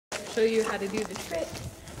show you how to do the trick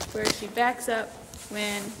where she backs up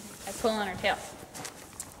when I pull on her tail.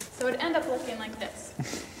 So it'd end up looking like this.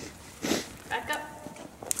 Back up.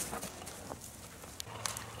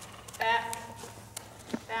 Back.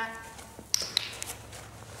 Back.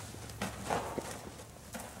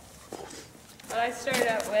 What I started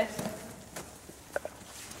out with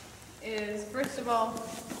is, first of all,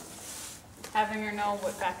 having her know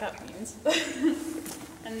what back up means.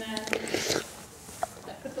 And then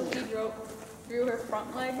I put the lead rope through her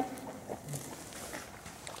front leg,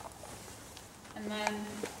 and then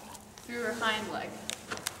through her hind leg.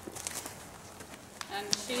 And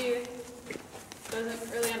she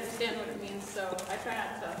doesn't really understand what it means, so I try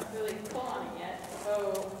not to really pull on it yet.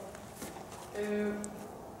 Oh, ooh,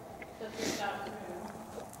 just stop moving.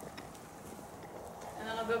 And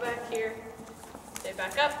then I'll go back here, say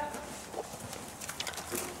back up.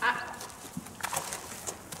 Ah.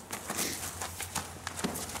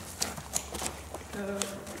 Go.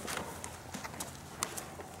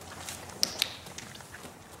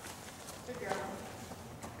 Good girl.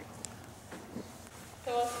 So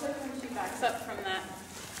I'll click when she backs up from that.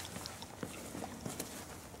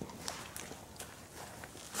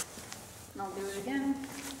 And I'll do it again.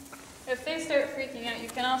 If they start freaking out, you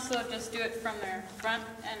can also just do it from their front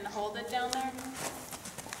and hold it down there.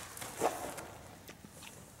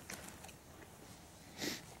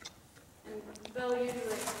 And they'll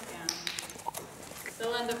usually,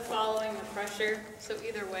 they'll end up following the pressure, so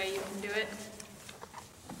either way you can do it.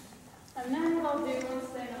 And then what I'll do once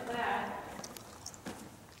they know that,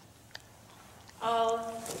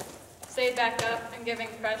 I'll stay back up and giving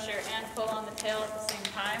pressure and pull on the tail at the same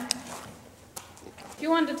time. If you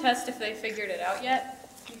wanted to test if they figured it out yet,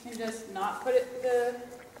 you can just not put it,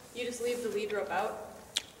 you just leave the lead rope out,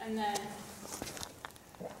 and then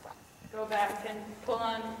go back and pull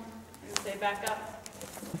on and say back up.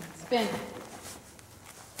 Spin.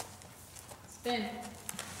 Spin.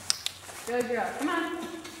 Good girl. Come on.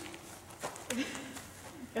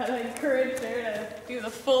 Gotta encourage her to do the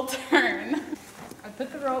full turn. I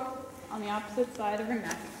put the rope on the opposite side of her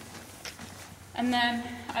neck, and then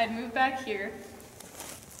I'd move back here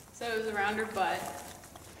so it was around her butt,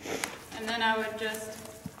 and then I would just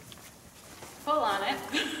pull on it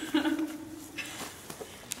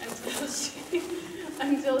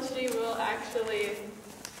until she will actually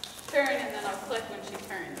turn, and then I'll click when she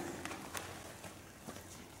turns.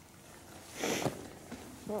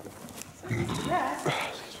 So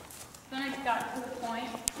then I got to the point,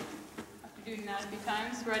 after doing that a few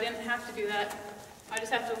times, where I didn't have to do that. I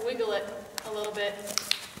just have to wiggle it a little bit,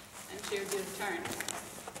 and she would do the turn.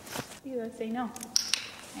 Viva, say no.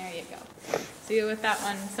 There you go. See, with that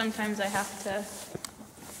one, sometimes I have to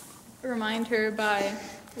remind her by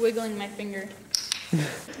wiggling my finger.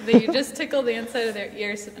 They just tickle the inside of their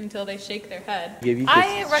ears until they shake their head.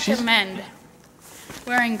 I recommend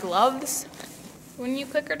wearing gloves when you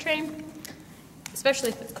clicker train, especially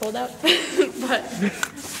if it's cold out.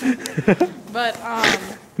 but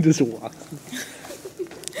just walk.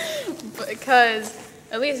 Because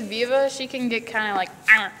at least Viva, she can get kind of like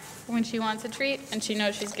when she wants a treat and she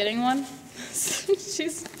knows she's getting one.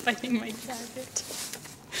 She's biting my jacket.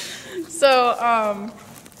 So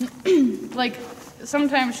like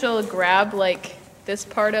sometimes she'll grab like this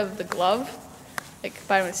part of the glove, like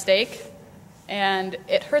by mistake, and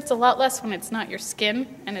it hurts a lot less when it's not your skin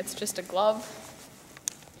and it's just a glove.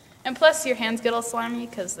 And plus your hands get all slimy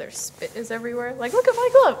because their spit is everywhere. Like, look at my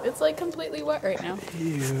glove, it's like completely wet right now.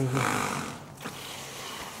 Ew.